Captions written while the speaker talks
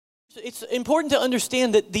It's important to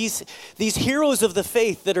understand that these heroes of the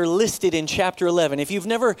faith that are listed in chapter 11, if you've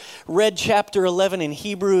never read chapter 11 in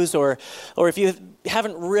Hebrews or if you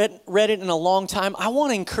haven't read it in a long time, I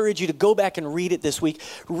want to encourage you to go back and read it this week.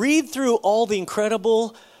 Read through all the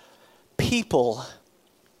incredible people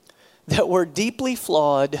that were deeply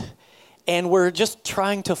flawed and were just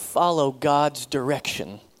trying to follow God's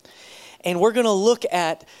direction. And we're going to look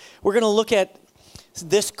at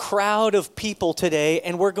this crowd of people today,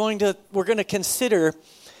 and we're going to consider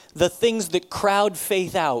the things that crowd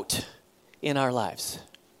faith out in our lives.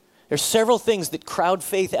 There's several things that crowd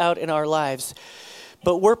faith out in our lives,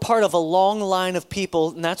 but we're part of a long line of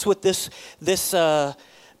people, and that's what this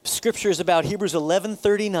scripture is about. Hebrews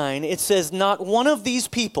 11:39. It says, "Not one of these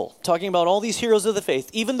people," talking about all these heroes of the faith,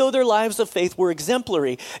 "even though their lives of faith were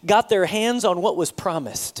exemplary, got their hands on what was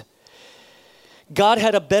promised." God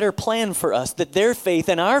had a better plan for us, that their faith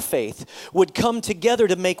and our faith would come together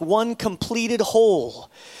to make one completed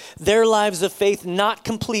whole. Their lives of faith not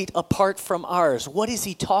complete apart from ours. What is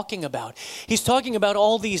he talking about? He's talking about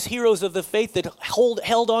all these heroes of the faith that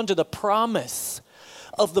held on to the promise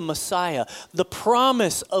of the Messiah, the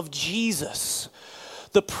promise of Jesus,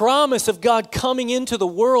 the promise of God coming into the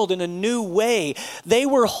world in a new way. They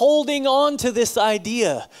were holding on to this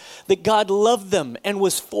idea that God loved them and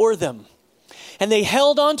was for them. And they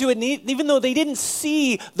held on to it, and even though they didn't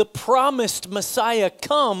see the promised Messiah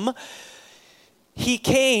come, he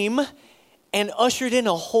came and ushered in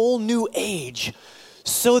a whole new age,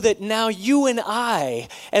 so that now you and I,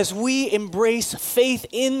 as we embrace faith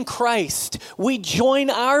in Christ, we join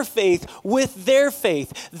our faith with their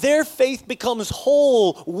faith. Their faith becomes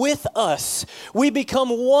whole with us. We become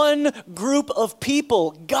one group of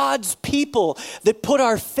people, God's people, that put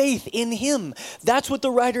our faith in him. That's what the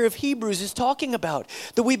writer of Hebrews is talking about,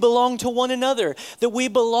 that we belong to one another, that we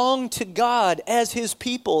belong to God as his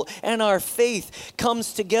people, and our faith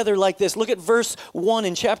comes together like this. Look at verse 1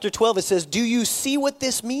 in chapter 12. It says, "Do you see what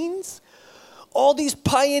this means? All these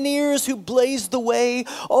pioneers who blazed the way,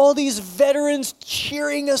 all these veterans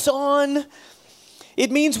cheering us on. It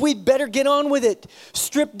means we'd better get on with it.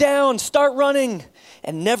 Strip down, start running,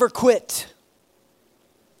 and never quit.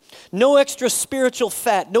 No extra spiritual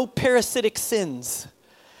fat, no parasitic sins.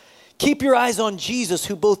 Keep your eyes on Jesus,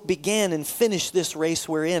 who both began and finished this race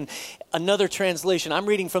we're in." Another translation, I'm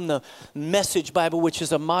reading from the Message Bible, which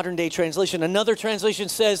is a modern day translation. Another translation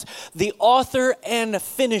says, "The author and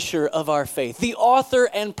finisher of our faith." The author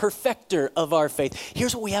and perfecter of our faith.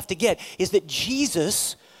 Here's what we have to get, is that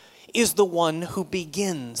Jesus is the one who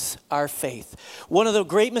begins our faith. One of the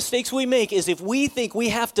great mistakes we make is if we think we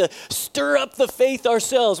have to stir up the faith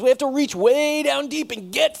ourselves. We have to reach way down deep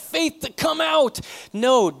and get faith to come out.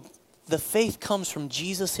 No, the faith comes from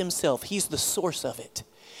Jesus himself. He's the source of it.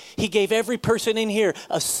 He gave every person in here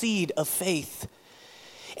a seed of faith.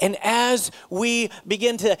 And as we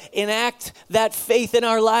begin to enact that faith in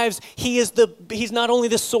our lives, he's not only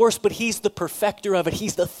the source, but he's the perfecter of it.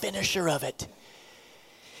 He's the finisher of it.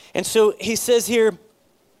 And so he says here,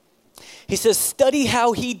 he says, study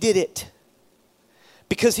how he did it,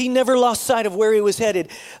 because he never lost sight of where he was headed.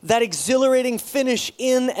 That exhilarating finish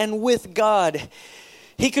in and with God.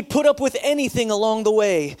 He could put up with anything along the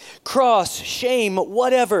way, cross, shame,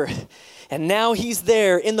 whatever. And now he's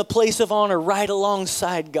there in the place of honor right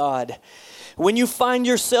alongside God. When you find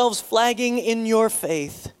yourselves flagging in your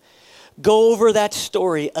faith, go over that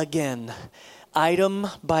story again, item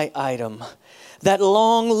by item. That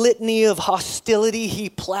long litany of hostility he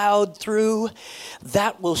plowed through,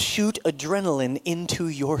 that will shoot adrenaline into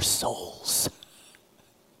your souls.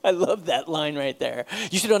 I love that line right there.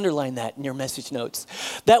 You should underline that in your message notes.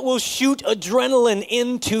 That will shoot adrenaline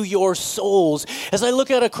into your souls. As I look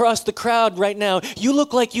out across the crowd right now, you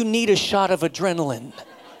look like you need a shot of adrenaline.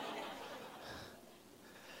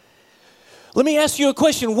 Let me ask you a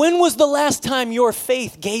question. When was the last time your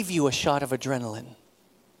faith gave you a shot of adrenaline?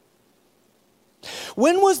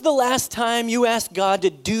 When was the last time you asked God to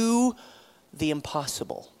do the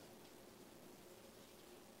impossible?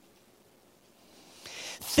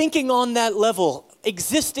 Thinking on that level,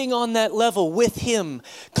 existing on that level with him,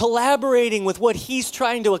 collaborating with what he's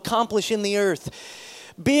trying to accomplish in the earth,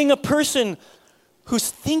 being a person who's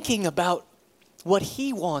thinking about what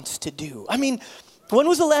he wants to do. I mean, when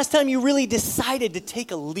was the last time you really decided to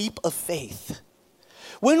take a leap of faith?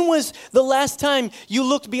 When was the last time you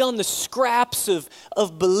looked beyond the scraps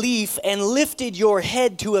of belief and lifted your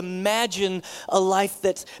head to imagine a life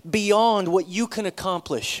that's beyond what you can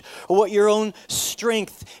accomplish or what your own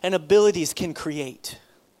strength and abilities can create?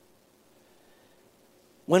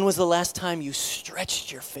 When was the last time you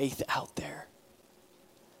stretched your faith out there?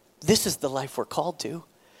 This is the life we're called to.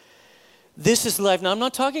 This is life. Now, I'm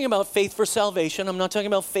not talking about faith for salvation. I'm not talking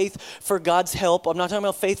about faith for God's help. I'm not talking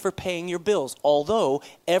about faith for paying your bills. Although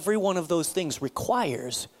every one of those things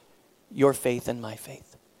requires your faith and my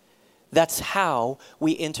faith. That's how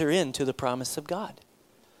we enter into the promise of God,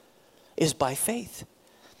 is by faith.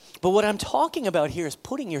 But what I'm talking about here is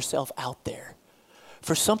putting yourself out there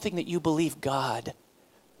for something that you believe God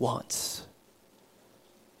wants.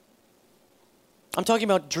 I'm talking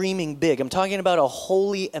about dreaming big. I'm talking about a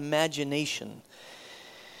holy imagination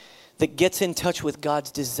that gets in touch with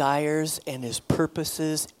God's desires and his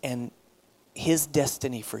purposes and his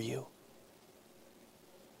destiny for you.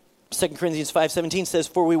 2 Corinthians 5:17 says,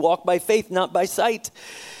 "For we walk by faith, not by sight."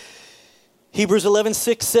 Hebrews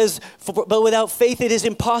 11:6 says, "But without faith it is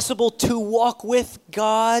impossible to walk with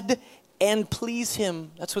God and please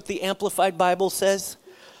him." That's what the Amplified Bible says.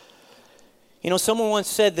 You know, someone once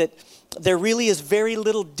said that there really is very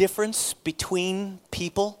little difference between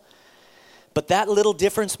people, but that little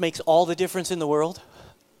difference makes all the difference in the world.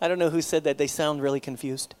 I don't know who said that. They sound really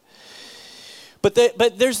confused. But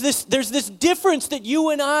there's this difference that you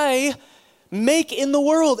and I make in the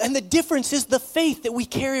world, and the difference is the faith that we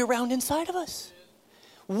carry around inside of us.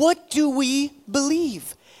 What do we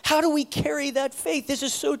believe? How do we carry that faith? This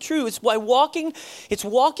is so true. It's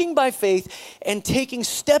walking by faith and taking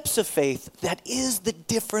steps of faith that is the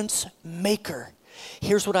difference maker.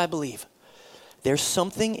 Here's what I believe. There's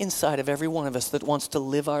something inside of every one of us that wants to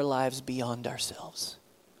live our lives beyond ourselves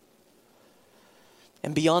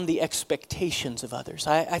and beyond the expectations of others.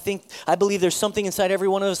 I believe there's something inside every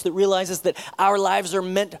one of us that realizes that our lives are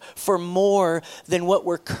meant for more than what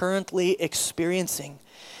we're currently experiencing.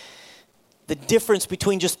 The difference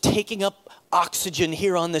between just taking up oxygen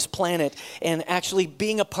here on this planet and actually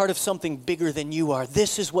being a part of something bigger than you are.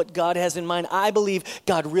 This is what God has in mind. I believe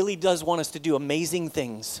God really does want us to do amazing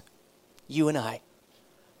things, you and I.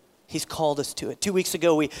 He's called us to it. 2 weeks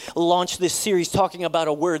ago, we launched this series talking about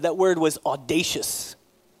a word. That word was audacious.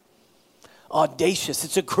 Audacious.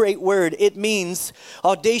 It's a great word. It means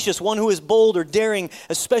audacious, one who is bold or daring,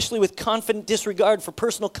 especially with confident disregard for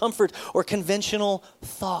personal comfort or conventional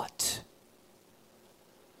thought.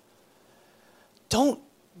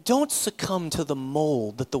 Don't succumb to the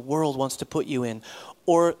mold that the world wants to put you in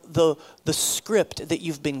or the script that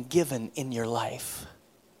you've been given in your life.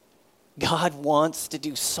 God wants to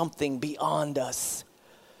do something beyond us.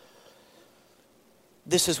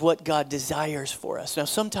 This is what God desires for us. Now,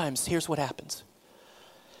 sometimes, here's what happens.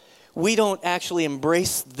 We don't actually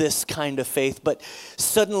embrace this kind of faith, but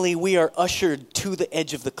suddenly we are ushered to the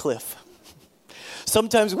edge of the cliff.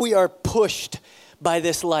 Sometimes we are pushed by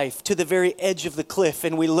this life to the very edge of the cliff,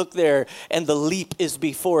 and we look there and the leap is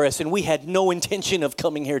before us, and we had no intention of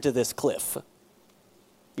coming here to this cliff.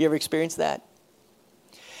 You ever experienced that?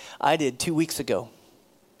 I did 2 weeks ago.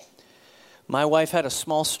 My wife had a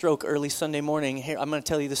small stroke early Sunday morning. Here, I'm going to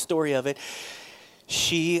tell you the story of it.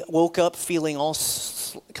 She woke up feeling all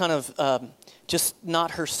kind of just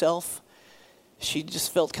not herself. She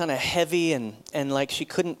just felt kind of heavy and like she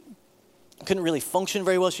couldn't really function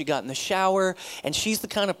very well. She got in the shower, and she's the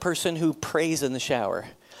kind of person who prays in the shower.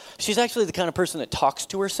 She's actually the kind of person that talks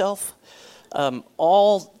to herself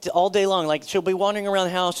all day long. Like, she'll be wandering around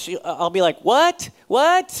the house. I'll be like, what?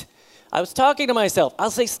 I was talking to myself.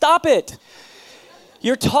 I'll say, stop it.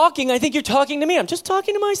 You're talking. I think you're talking to me. I'm just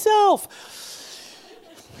talking to myself.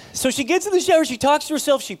 So she gets in the shower. She talks to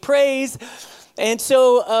herself. She prays. And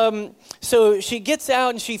so she gets out,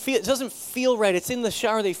 and it doesn't feel right. It's in the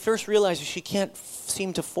shower they first realize she can't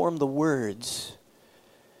seem to form the words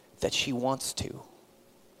that she wants to.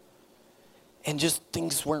 And just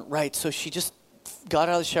things weren't right. So she just got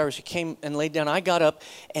out of the shower. She came and laid down. I got up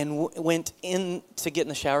and went in to get in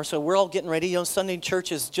the shower. So we're all getting ready. You know, Sunday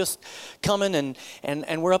church is just coming,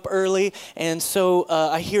 and we're up early. And so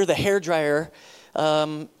I hear the hairdryer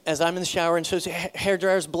as I'm in the shower, and so the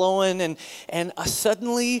hairdryer's blowing, and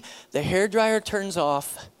suddenly the hairdryer turns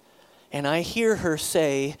off, and I hear her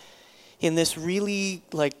say in this really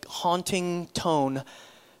like haunting tone,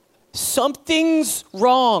 "Something's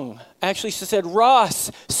wrong." Actually, she said,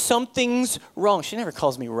 "Ross, something's wrong." She never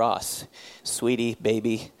calls me Ross. Sweetie,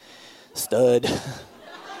 baby, stud.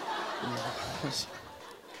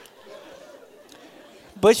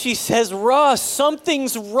 But she says, "Ross,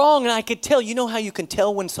 something's wrong." And I could tell. You know how you can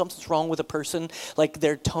tell when something's wrong with a person? Like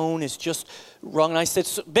their tone is just wrong. And I said,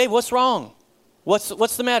 "Babe, what's wrong? What's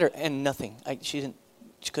the matter?" And nothing. She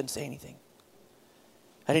couldn't say anything.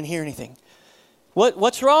 I didn't hear anything.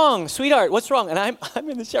 What's wrong, sweetheart? What's wrong? And I'm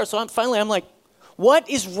in the shower. So I'm like, what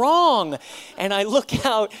is wrong? And I look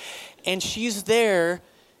out, and she's there.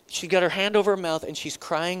 She got her hand over her mouth, and she's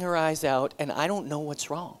crying her eyes out. And I don't know what's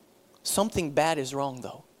wrong. Something bad is wrong,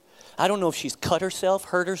 though. I don't know if she's cut herself,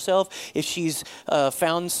 hurt herself, if she's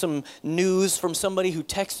found some news from somebody who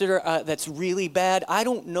texted her that's really bad. I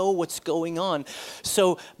don't know what's going on.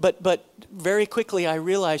 So, but very quickly I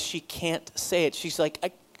realized she can't say it. She's like,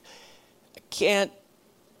 I can't,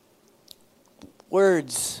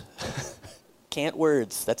 words. Can't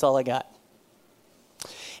words. That's all I got.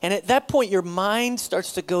 And at that point, your mind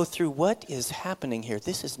starts to go through, what is happening here?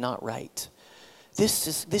 This is not right.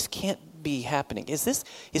 This can't be happening. Is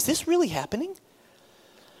this really happening?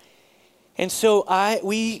 And so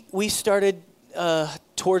we started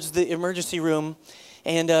towards the emergency room,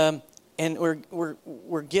 and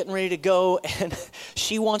we're getting ready to go, and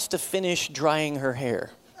she wants to finish drying her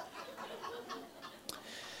hair.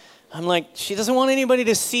 I'm like, she doesn't want anybody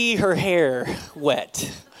to see her hair wet.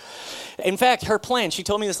 In fact, her plan, she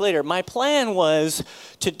told me this later, my plan was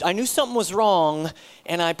I knew something was wrong,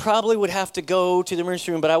 and I probably would have to go to the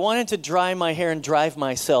emergency room, but I wanted to dry my hair and drive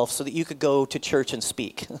myself so that you could go to church and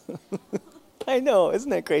speak. I know,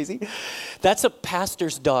 isn't that crazy? That's a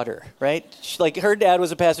pastor's daughter, right? Like, her dad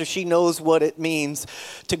was a pastor. She knows what it means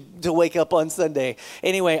to wake up on Sunday.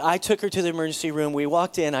 Anyway, I took her to the emergency room. We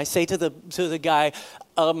walked in. I say to the guy,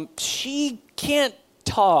 she can't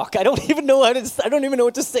talk. I don't even know what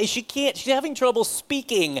to say. She's having trouble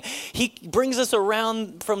speaking. He brings us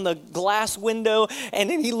around from the glass window, and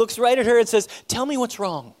then he looks right at her and says, "Tell me what's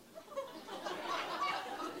wrong."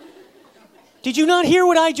 Did you not hear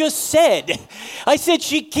what I just said? I said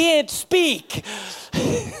she can't speak.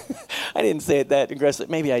 I didn't say it that aggressive.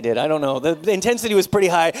 Maybe I did. I don't know. The intensity was pretty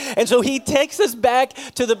high. And so he takes us back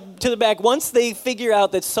to the back. Once they figure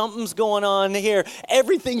out that something's going on here,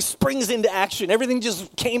 everything springs into action. Everything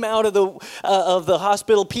just came out of the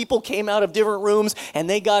hospital. People came out of different rooms, and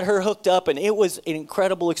they got her hooked up, and it was an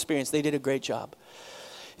incredible experience. They did a great job.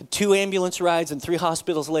 2 ambulance rides and 3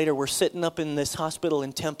 hospitals later, we're sitting up in this hospital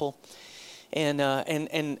in Temple. And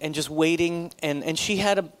just waiting, and she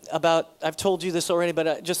had I've told you this already,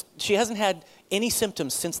 but she hasn't had any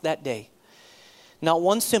symptoms since that day. Not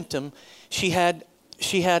one symptom. She had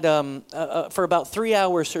for about 3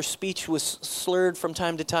 hours, her speech was slurred from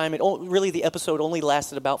time to time. Really, the episode only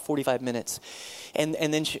lasted about 45 minutes, and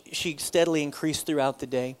then she steadily increased throughout the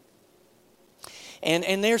day.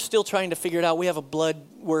 And they're still trying to figure it out. We have a blood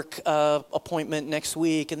work appointment next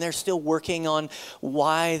week, and they're still working on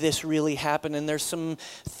why this really happened. And there's some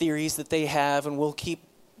theories that they have, and we'll keep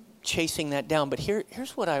chasing that down. But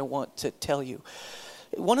here's what I want to tell you.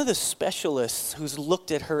 One of the specialists who's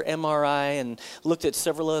looked at her MRI and looked at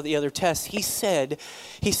several of the other tests, he said,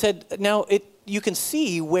 now you can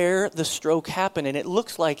see where the stroke happened, and it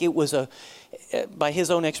looks like it was by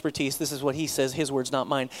his own expertise, this is what he says, his words, not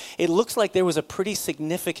mine. It looks like there was a pretty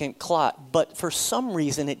significant clot, but for some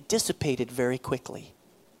reason it dissipated very quickly.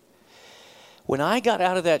 When I got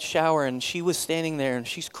out of that shower and she was standing there and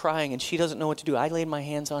she's crying and she doesn't know what to do, I laid my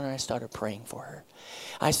hands on her and I started praying for her.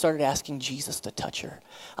 I started asking Jesus to touch her.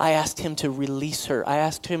 I asked him to release her. I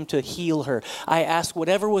asked him to heal her. I asked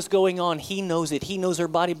whatever was going on, he knows it. He knows her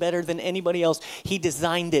body better than anybody else. He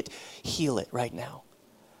designed it. Heal it right now.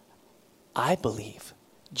 I believe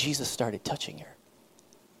Jesus started touching her.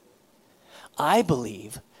 I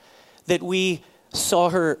believe that we saw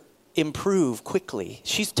her improve quickly.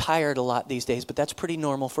 She's tired a lot these days, but that's pretty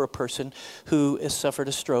normal for a person who has suffered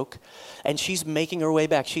a stroke. And she's making her way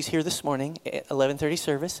back. She's here this morning at 11:30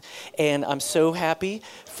 service, and I'm so happy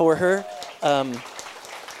for her.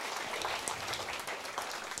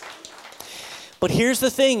 But here's the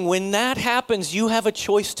thing. When that happens, you have a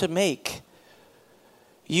choice to make.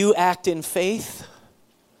 You act in faith,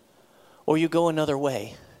 or you go another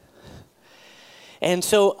way. And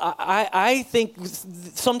so I think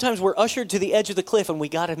sometimes we're ushered to the edge of the cliff and we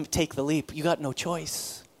got to take the leap. You got no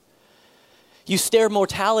choice. You stare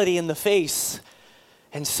mortality in the face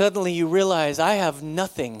and suddenly you realize I have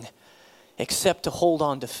nothing except to hold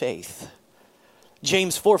on to faith.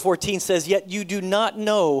 James 4:14 says, "Yet you do not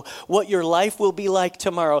know what your life will be like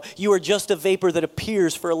tomorrow. You are just a vapor that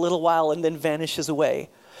appears for a little while and then vanishes away."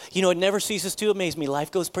 You know, it never ceases to amaze me.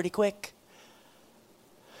 Life goes pretty quick.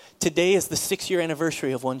 Today is the 6-year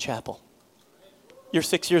anniversary of One Chapel. You're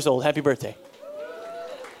 6 years old. Happy birthday.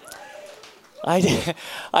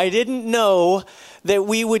 I didn't know that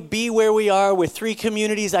we would be where we are with 3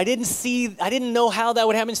 communities. I didn't know how that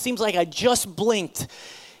would happen. It seems like I just blinked,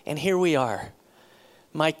 and here we are.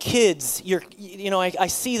 My kids, I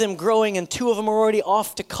see them growing, and 2 of them are already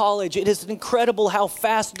off to college. It is incredible how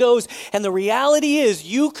fast it goes. And the reality is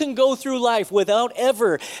you can go through life without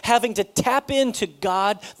ever having to tap into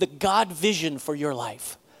God, the God vision for your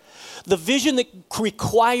life. The vision that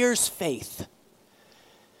requires faith.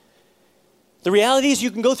 The reality is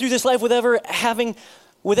you can go through this life without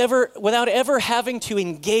ever having to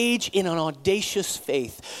engage in an audacious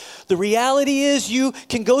faith. The reality is you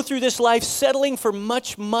can go through this life settling for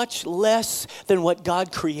much, much less than what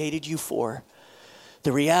God created you for.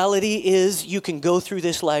 The reality is you can go through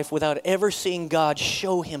this life without ever seeing God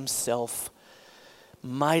show himself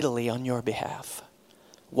mightily on your behalf.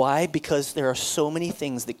 Why? Because there are so many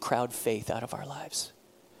things that crowd faith out of our lives.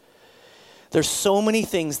 There's so many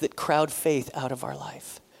things that crowd faith out of our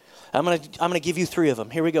life. I'm gonna give you 3 of them.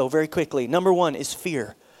 Here we go, very quickly. Number 1 is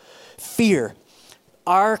fear. Fear.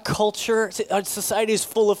 Our culture, our society is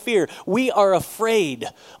full of fear. We are afraid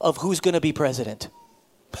of who's going to be president.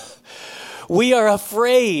 We are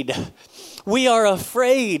afraid. We are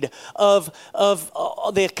afraid of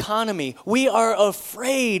the economy. We are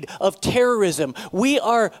afraid of terrorism. We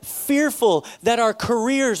are fearful that our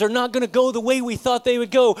careers are not going to go the way we thought they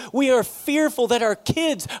would go. We are fearful that our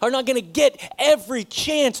kids are not going to get every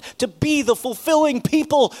chance to be the fulfilling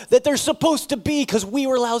people that they're supposed to be because we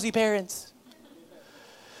were lousy parents.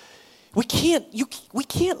 We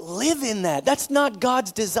can't live in that. That's not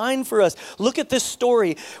God's design for us. Look at this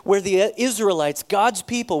story where the Israelites, God's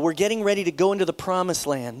people, were getting ready to go into the promised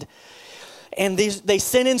land. And they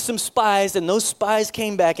sent in some spies, and those spies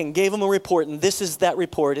came back and gave them a report, and this is that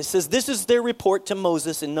report. It says, this is their report to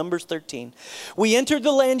Moses in Numbers 13. We entered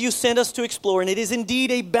the land you sent us to explore, and it is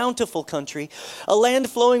indeed a bountiful country, a land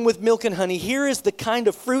flowing with milk and honey. Here is the kind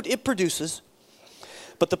of fruit it produces.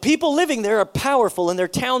 But the people living there are powerful, and their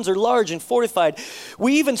towns are large and fortified.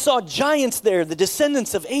 We even saw giants there, the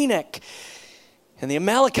descendants of Anak. And the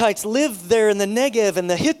Amalekites live there in the Negev, and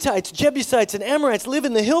the Hittites, Jebusites, and Amorites live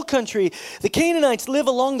in the hill country. The Canaanites live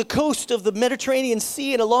along the coast of the Mediterranean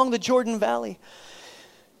Sea and along the Jordan Valley.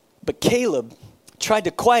 But Caleb tried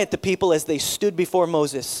to quiet the people as they stood before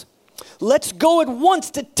Moses. Let's go at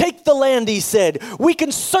once to take the land, he said. We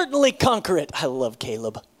can certainly conquer it. I love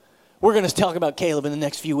Caleb. We're going to talk about Caleb in the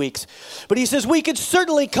next few weeks. But he says, we could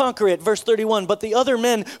certainly conquer it. Verse 31, but the other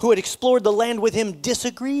men who had explored the land with him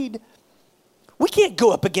disagreed. We can't go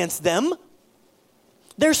up against them.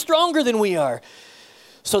 They're stronger than we are.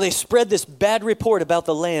 So they spread this bad report about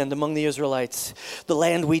the land among the Israelites. The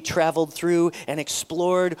land we traveled through and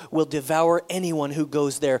explored will devour anyone who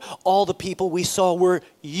goes there. All the people we saw were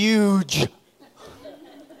huge.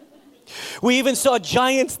 We even saw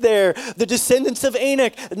giants there, the descendants of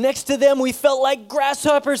Anak. Next to them, we felt like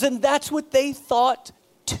grasshoppers, and that's what they thought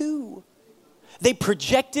too. They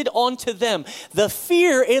projected onto them. The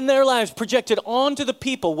fear in their lives projected onto the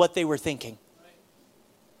people what they were thinking.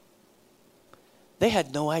 They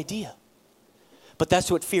had no idea. But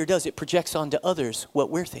that's what fear does. It projects onto others what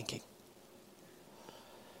we're thinking.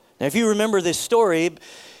 Now, if you remember this story,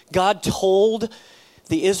 God told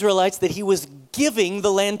the Israelites that he was giving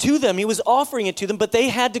the land to them. He was offering it to them, but they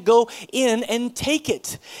had to go in and take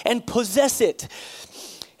it and possess it.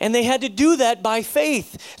 And they had to do that by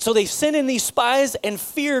faith. So they sent in these spies, and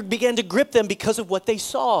fear began to grip them because of what they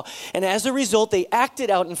saw. And as a result, they acted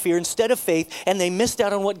out in fear instead of faith, and they missed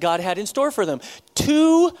out on what God had in store for them.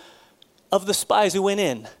 2 of the spies who went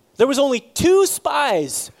in, there was only 2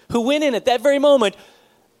 spies who went in at that very moment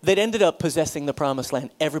that ended up possessing the promised land.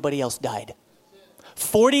 Everybody else died.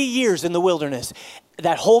 40 years in the wilderness.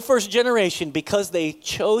 That whole first generation, because they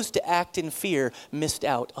chose to act in fear, missed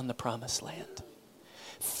out on the promised land.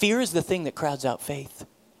 Fear is the thing that crowds out faith.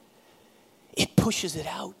 It pushes it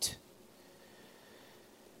out.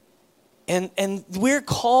 And we're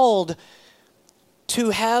called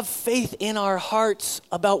to have faith in our hearts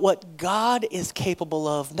about what God is capable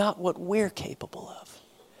of, not what we're capable of.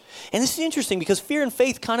 And this is interesting because fear and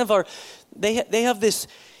faith kind of are, they have this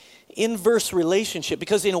inverse relationship,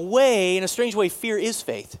 because in a strange way, fear is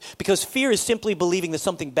faith. Because fear is simply believing that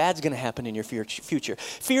something bad's going to happen in your future.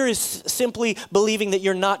 Fear is simply believing that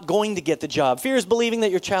you're not going to get the job. Fear is believing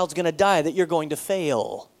that your child's going to die, that you're going to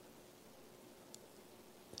fail.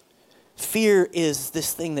 Fear is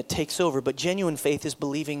this thing that takes over, but genuine faith is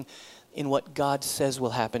believing in what God says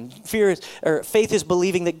will happen. Faith is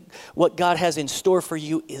believing that what God has in store for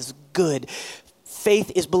you is good.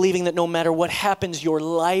 Faith is believing that no matter what happens, your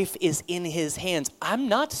life is in his hands. I'm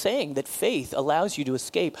not saying that faith allows you to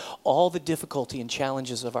escape all the difficulty and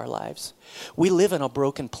challenges of our lives. We live on a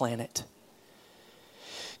broken planet.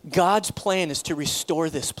 God's plan is to restore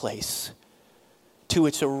this place to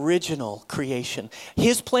its original creation.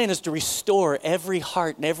 His plan is to restore every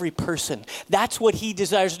heart and every person. That's what he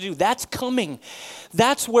desires to do. That's coming.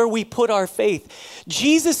 That's where we put our faith.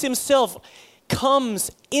 Jesus himself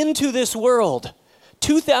comes into this world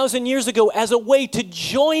 2,000 years ago as a way to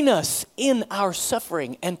join us in our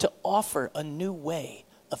suffering and to offer a new way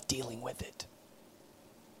of dealing with it.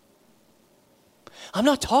 I'm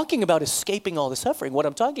not talking about escaping all the suffering. What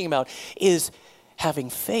I'm talking about is having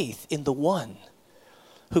faith in the one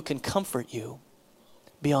who can comfort you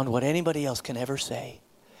beyond what anybody else can ever say.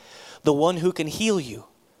 The one who can heal you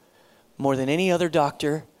more than any other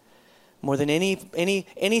doctor, more than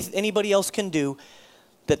anybody else can do.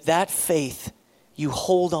 That faith, you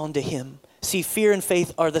hold on to him. See, fear and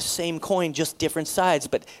faith are the same coin, just different sides.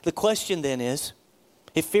 But the question then is,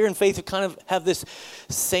 if fear and faith kind of have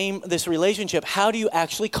this relationship, how do you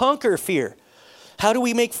actually conquer fear? How do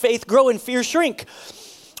we make faith grow and fear shrink?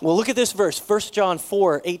 Well, look at this verse, 1 John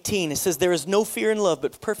 4:18. It says, there is no fear in love,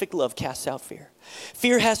 but perfect love casts out fear.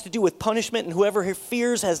 Fear has to do with punishment, and whoever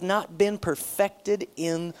fears has not been perfected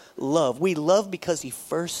in love. We love because he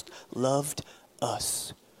first loved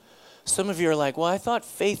us. Some of you are like, well, I thought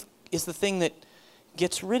faith is the thing that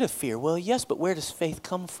gets rid of fear. Well, yes, but where does faith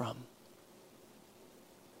come from?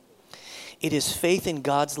 It is faith in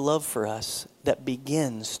God's love for us that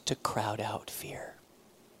begins to crowd out fear.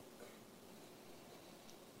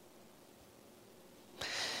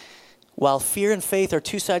 While fear and faith are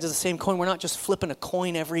two sides of the same coin, we're not just flipping a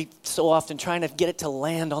coin every so often trying to get it to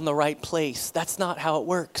land on the right place. That's not how it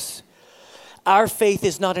works. Our faith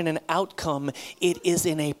is not in an outcome, it is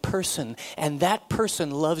in a person. And that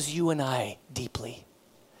person loves you and I deeply.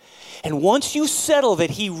 And once you settle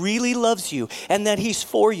that he really loves you and that he's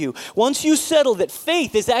for you, once you settle that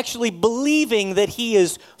faith is actually believing that he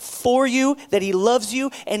is for you, that he loves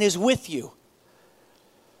you and is with you,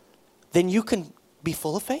 then you can be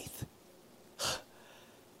full of faith.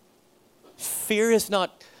 Fear is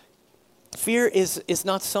not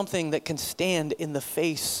something that can stand in the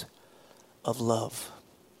face of love.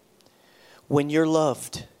 When you're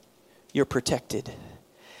loved, you're protected.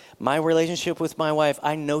 My relationship with my wife,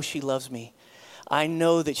 I know she loves me. I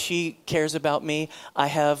know that she cares about me. I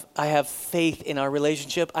have faith in our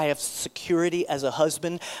relationship. I have security as a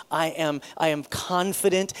husband. I am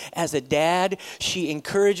confident as a dad. She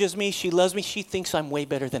encourages me. She loves me. She thinks I'm way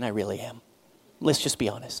better than I really am. Let's just be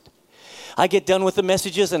honest. I get done with the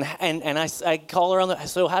messages and I call her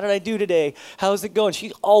so how did I do today? How's it going?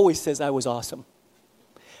 She always says I was awesome.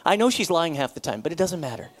 I know she's lying half the time, but it doesn't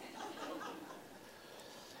matter.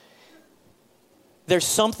 There's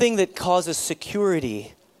something that causes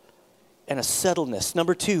security and a settledness.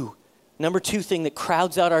 Number two thing that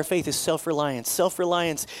crowds out our faith is self-reliance.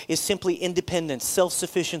 Self-reliance is simply independence,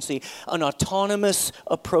 self-sufficiency, an autonomous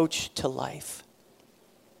approach to life.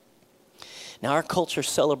 Now, our culture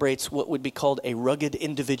celebrates what would be called a rugged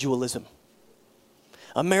individualism.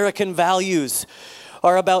 American values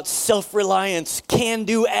are about self-reliance,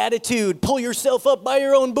 can-do attitude, pull yourself up by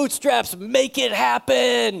your own bootstraps, make it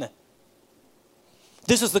happen.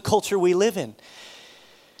 This is the culture we live in.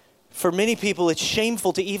 For many people, it's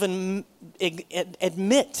shameful to even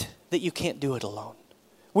admit that you can't do it alone.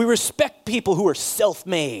 We respect people who are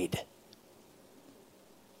self-made.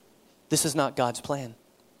 This is not God's plan.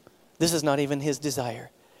 This is not even his desire.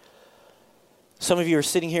 Some of you are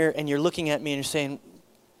sitting here and you're looking at me and you're saying,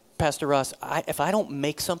 Pastor Ross, if I don't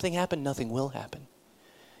make something happen, nothing will happen.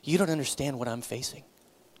 You don't understand what I'm facing.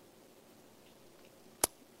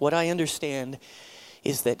 What I understand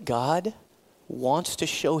is that God wants to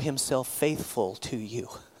show himself faithful to you.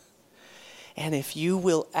 And if you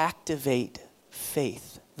will activate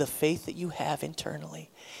faith, the faith that you have internally,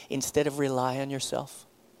 instead of rely on yourself.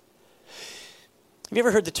 Have you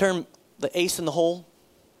ever heard the term, the ace in the hole?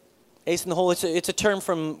 Ace in the hole, it's a term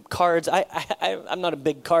from cards. I'm not a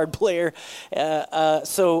big card player,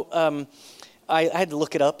 so I had to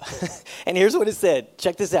look it up. And here's what it said.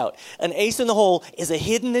 Check this out. An ace in the hole is a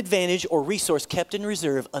hidden advantage or resource kept in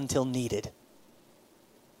reserve until needed.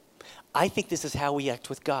 I think this is how we act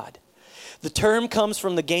with God. The term comes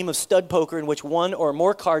from the game of stud poker, in which one or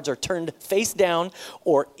more cards are turned face down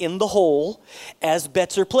or in the hole as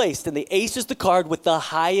bets are placed. And the ace is the card with the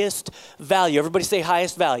highest value. Everybody say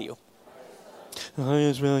highest value.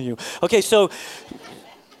 Highest value. Okay, so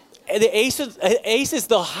the ace is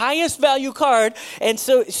the highest value card. And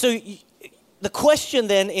so the question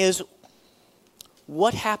then is,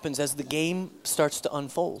 what happens as the game starts to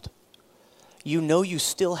unfold? You know you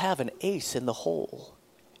still have an ace in the hole,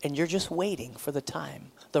 and you're just waiting for the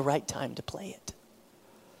right time to play it.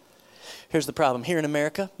 Here's the problem. Here in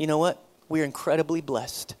America, you know what? We're incredibly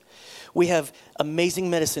blessed. We have amazing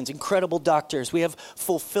medicines, incredible doctors. We have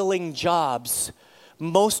fulfilling jobs.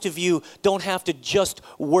 Most of you don't have to just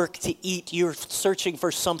work to eat. You're searching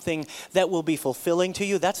for something that will be fulfilling to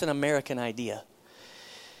you. That's an American idea.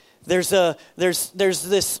 There's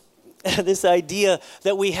this this idea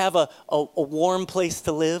that we have a warm place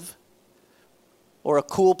to live, or a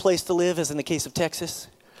cool place to live, as in the case of Texas.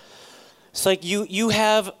 It's like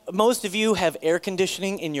most of you have air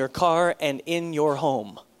conditioning in your car and in your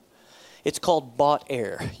home. It's called bought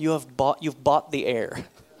air. You've bought the air.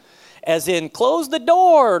 As in, close the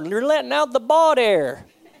door, you're letting out the bought air.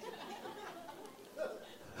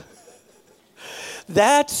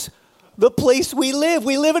 That's the place we live.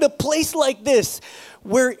 We live in a place like this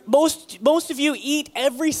where most of you eat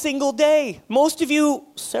every single day. Most of you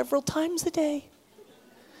several times a day.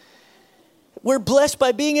 We're blessed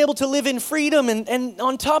by being able to live in freedom. And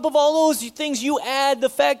on top of all those things, you add the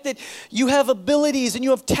fact that you have abilities and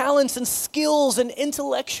you have talents and skills and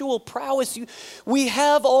intellectual prowess. We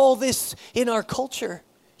have all this in our culture.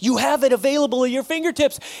 You have it available at your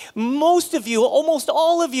fingertips. Most of you, almost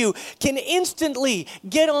all of you, can instantly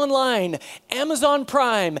get online, Amazon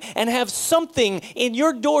Prime, and have something in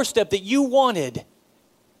your doorstep that you wanted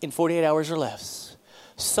in 48 hours or less.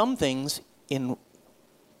 Some things in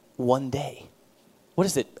one day. What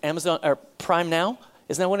is it? Amazon or Prime Now?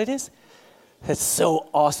 Isn't that what it is? That's so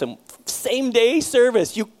awesome. Same day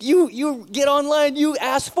service. You get online, you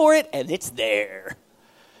ask for it, and it's there.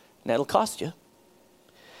 And that'll cost you.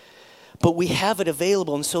 But we have it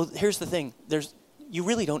available. And so here's the thing. You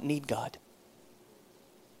really don't need God.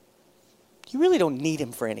 You really don't need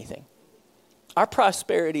him for anything. Our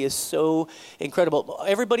prosperity is so incredible.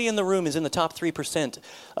 Everybody in the room is in the top 3%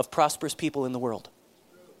 of prosperous people in the world.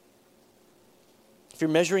 If you're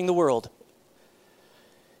measuring the world.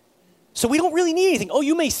 So we don't really need anything. Oh,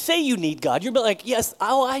 you may say you need God. You're like, yes,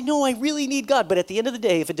 I know I really need God. But at the end of the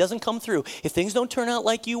day, if it doesn't come through, if things don't turn out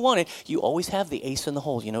like you want it, you always have the ace in the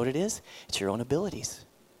hole. You know what it is? It's your own abilities,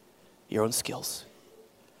 your own skills,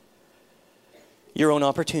 your own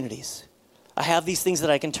opportunities. I have these things that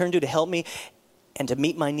I can turn to help me and to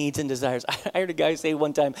meet my needs and desires. I heard a guy say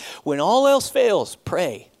one time, when all else fails,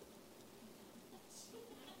 pray.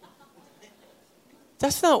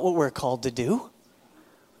 That's not what we're called to do.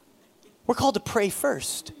 We're called to pray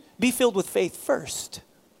first. Be filled with faith first.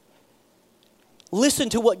 Listen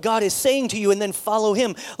to what God is saying to you and then follow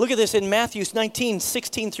him. Look at this in Matthew 19,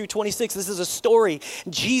 16 through 26. This is a story.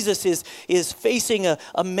 Jesus is facing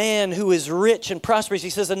a man who is rich and prosperous. He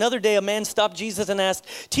says, another day a man stopped Jesus and asked,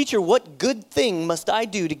 "Teacher, what good thing must I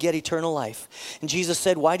do to get eternal life?" And Jesus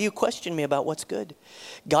said, "Why do you question me about what's good?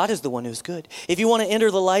 God is the one who's good. If you want to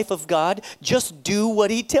enter the life of God, just do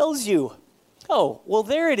what he tells you." Oh, well,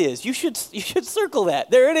 there it is. You should circle that.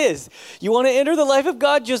 There it is. You want to enter the life of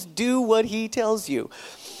God? Just do what he tells you.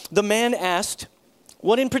 The man asked,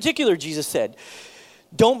 what in particular? Jesus said,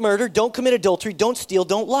 "Don't murder, don't commit adultery, don't steal,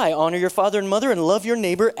 don't lie. Honor your father and mother and love your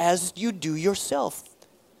neighbor as you do yourself."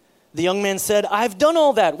 The young man said, "I've done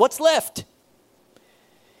all that. What's left?"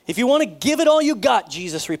 "If you want to give it all you got,"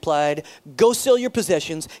 Jesus replied, "go sell your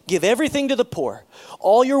possessions, give everything to the poor.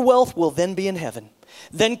 All your wealth will then be in heaven.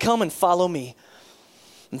 Then come and follow me."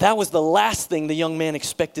 That was the last thing the young man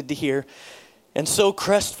expected to hear. And so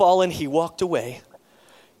crestfallen, he walked away.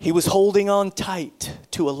 He was holding on tight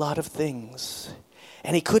to a lot of things,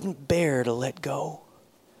 and he couldn't bear to let go.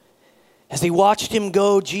 As he watched him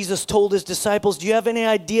go, Jesus told his disciples, "Do you have any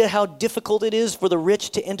idea how difficult it is for the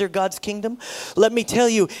rich to enter God's kingdom? Let me tell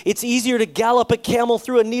you, it's easier to gallop a camel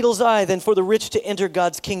through a needle's eye than for the rich to enter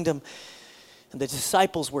God's kingdom." And the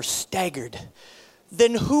disciples were staggered.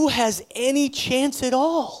 "Then who has any chance at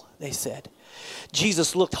all?" they said.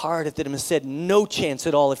 Jesus looked hard at them and said, "No chance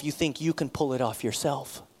at all if you think you can pull it off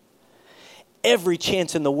yourself. Every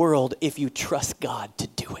chance in the world if you trust God to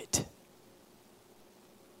do it."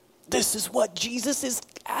 This is what Jesus is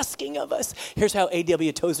asking of us. Here's how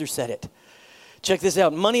A.W. Tozer said it. Check this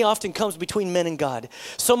out. Money often comes between men and God.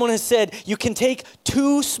 Someone has said, you can take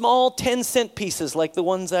 2 small 10-cent pieces like the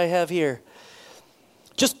ones I have here.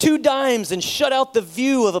 Just 2 dimes and shut out the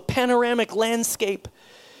view of a panoramic landscape.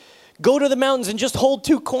 Go to the mountains and just hold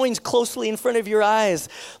 2 coins closely in front of your eyes.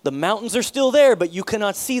 The mountains are still there, but you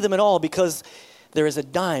cannot see them at all because there is a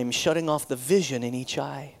dime shutting off the vision in each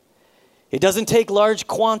eye. It doesn't take large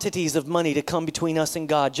quantities of money to come between us and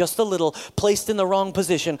God. Just a little placed in the wrong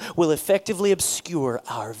position will effectively obscure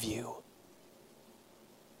our view.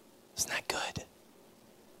 Isn't that good?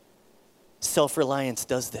 Self-reliance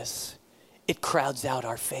does this. It crowds out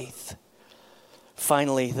our faith.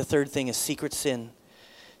 Finally, the third thing is secret sin.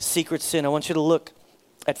 Secret sin. I want you to look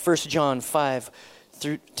at 1 John 5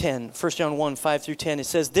 through 10. 1 John 1, 5 through 10. It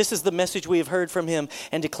says, "This is the message we have heard from him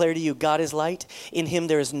and declare to you. God is light. In him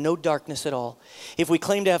there is no darkness at all. If we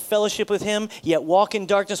claim to have fellowship with him, yet walk in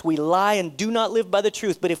darkness, we lie and do not live by the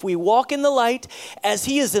truth. But if we walk in the light, as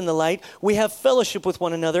he is in the light, we have fellowship with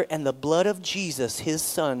one another, and the blood of Jesus, his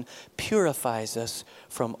son, purifies us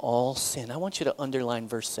from all sin." I want you to underline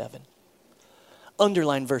verse 7.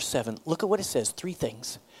 Underline verse 7. Look at what it says. 3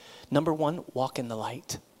 things. Number 1, walk in the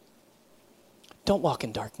light. Don't walk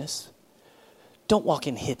in darkness. Don't walk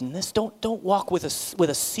in hiddenness. Don't walk with a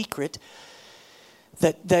secret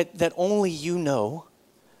that only you know.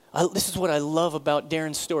 This is what I love about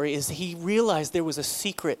Darren's story, is he realized there was a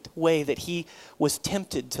secret way that he was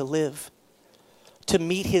tempted to live, to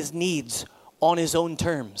meet his needs on his own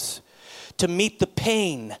terms, to meet the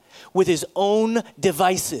pain with his own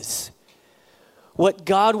devices. What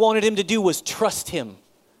God wanted him to do was trust him,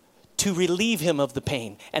 to relieve him of the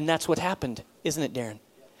pain. And that's what happened, isn't it, Darren?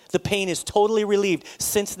 The pain is totally relieved.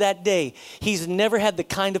 Since that day, he's never had the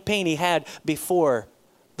kind of pain he had before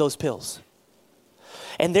those pills.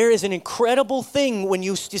 And there is an incredible thing when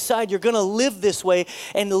you decide you're going to live this way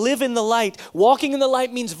and live in the light. Walking in the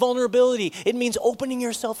light means vulnerability. It means opening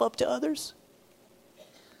yourself up to others.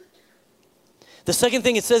 The second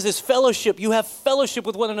thing it says is fellowship. You have fellowship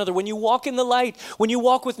with one another. When you walk in the light, when you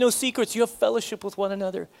walk with no secrets, you have fellowship with one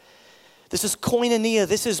another. This is koinonia.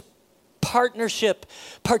 This is partnership,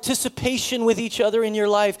 participation with each other in your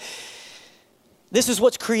life. This is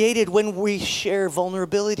what's created when we share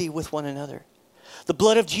vulnerability with one another. The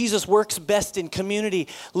blood of Jesus works best in community.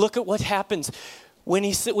 Look at what happens when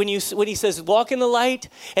he says, walk in the light,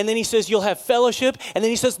 and then he says, you'll have fellowship, and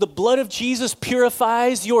then he says, the blood of Jesus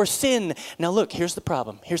purifies your sin. Now look, here's the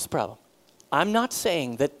problem. I'm not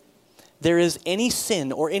saying that there is any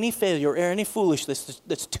sin or any failure or any foolishness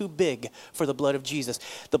that's too big for the blood of Jesus.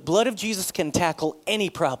 The blood of Jesus can tackle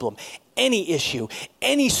any problem, any issue,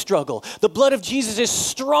 any struggle. The blood of Jesus is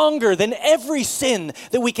stronger than every sin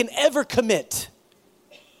that we can ever commit.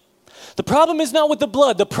 The problem is not with the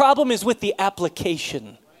blood. The problem is with the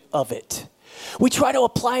application of it. We try to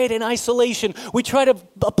apply it in isolation. We try to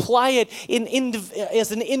apply it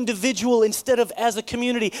as an individual instead of as a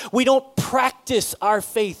community. We don't practice our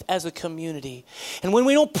faith as a community. And when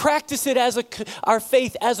we don't practice it as our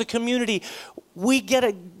faith as a community, we get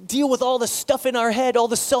to deal with all the stuff in our head, all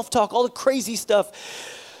the self-talk, all the crazy stuff,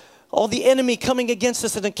 all the enemy coming against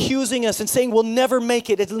us and accusing us and saying we'll never make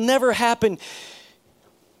it, it'll never happen.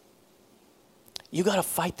 You got to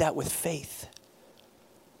fight that with faith.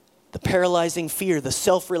 The paralyzing fear, the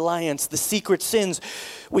self-reliance, the secret sins.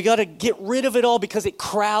 We got to get rid of it all because it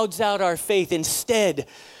crowds out our faith. Instead,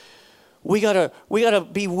 we got to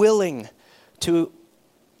be willing to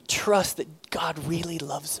trust that God really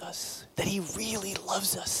loves us, that he really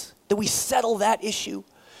loves us, that we settle that issue.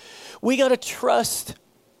 We got to trust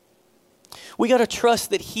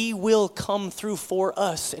that he will come through for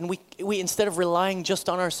us. And we instead of relying just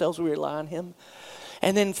on ourselves, we rely on him.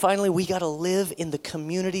 And then finally, we got to live in the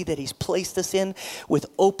community that he's placed us in with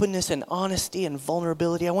openness and honesty and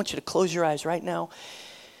vulnerability. I want you to close your eyes right now.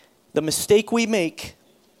 The mistake we make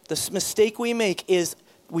is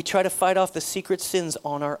we try to fight off the secret sins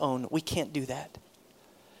on our own. We can't do that.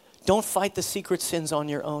 Don't fight the secret sins on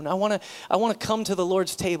your own. I want to come to the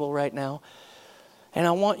Lord's table right now, and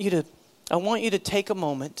I want you to take a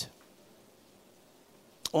moment.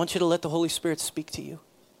 I want you to let the Holy Spirit speak to you.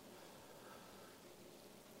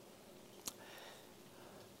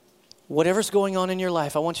 Whatever's going on in your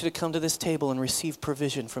life, I want you to come to this table and receive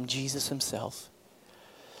provision from Jesus himself.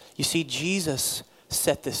 You see, Jesus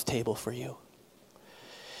set this table for you.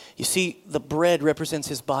 You see, the bread represents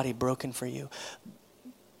his body broken for you.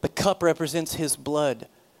 The cup represents his blood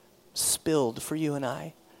spilled for you and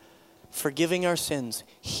I, forgiving our sins,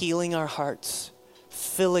 healing our hearts,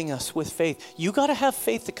 filling us with faith. You got to have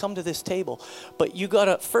faith to come to this table, but you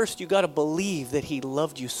got to believe that he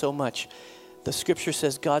loved you so much. The scripture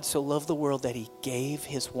says God so loved the world that he gave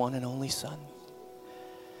his one and only son,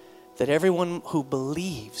 that everyone who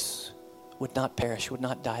believes would not perish, would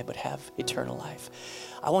not die, but have eternal life.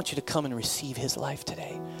 I want you to come and receive his life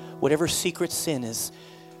today. Whatever secret sin is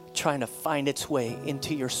trying to find its way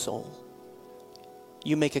into your soul,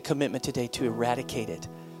 you make a commitment today to eradicate it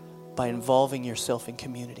by involving yourself in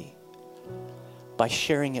community, by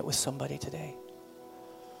sharing it with somebody today.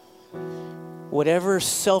 Whatever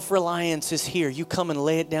self-reliance is here, you come and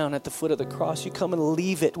lay it down at the foot of the cross. You come and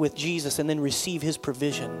leave it with Jesus and then receive his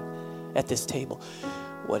provision at this table.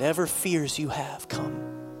 Whatever fears you have, come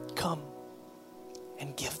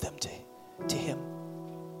and give them to him.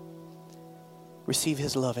 Receive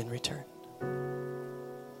his love in return.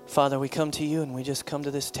 Father, we come to you and we just come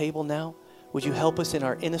to this table now. Would you help us in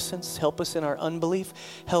our innocence? Help us in our unbelief?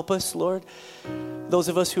 Help us, Lord. Those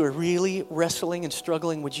of us who are really wrestling and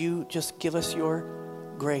struggling, would you just give us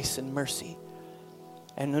your grace and mercy?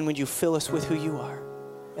 And then would you fill us with who you are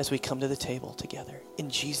as we come to the table together? In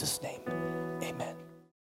Jesus' name, amen.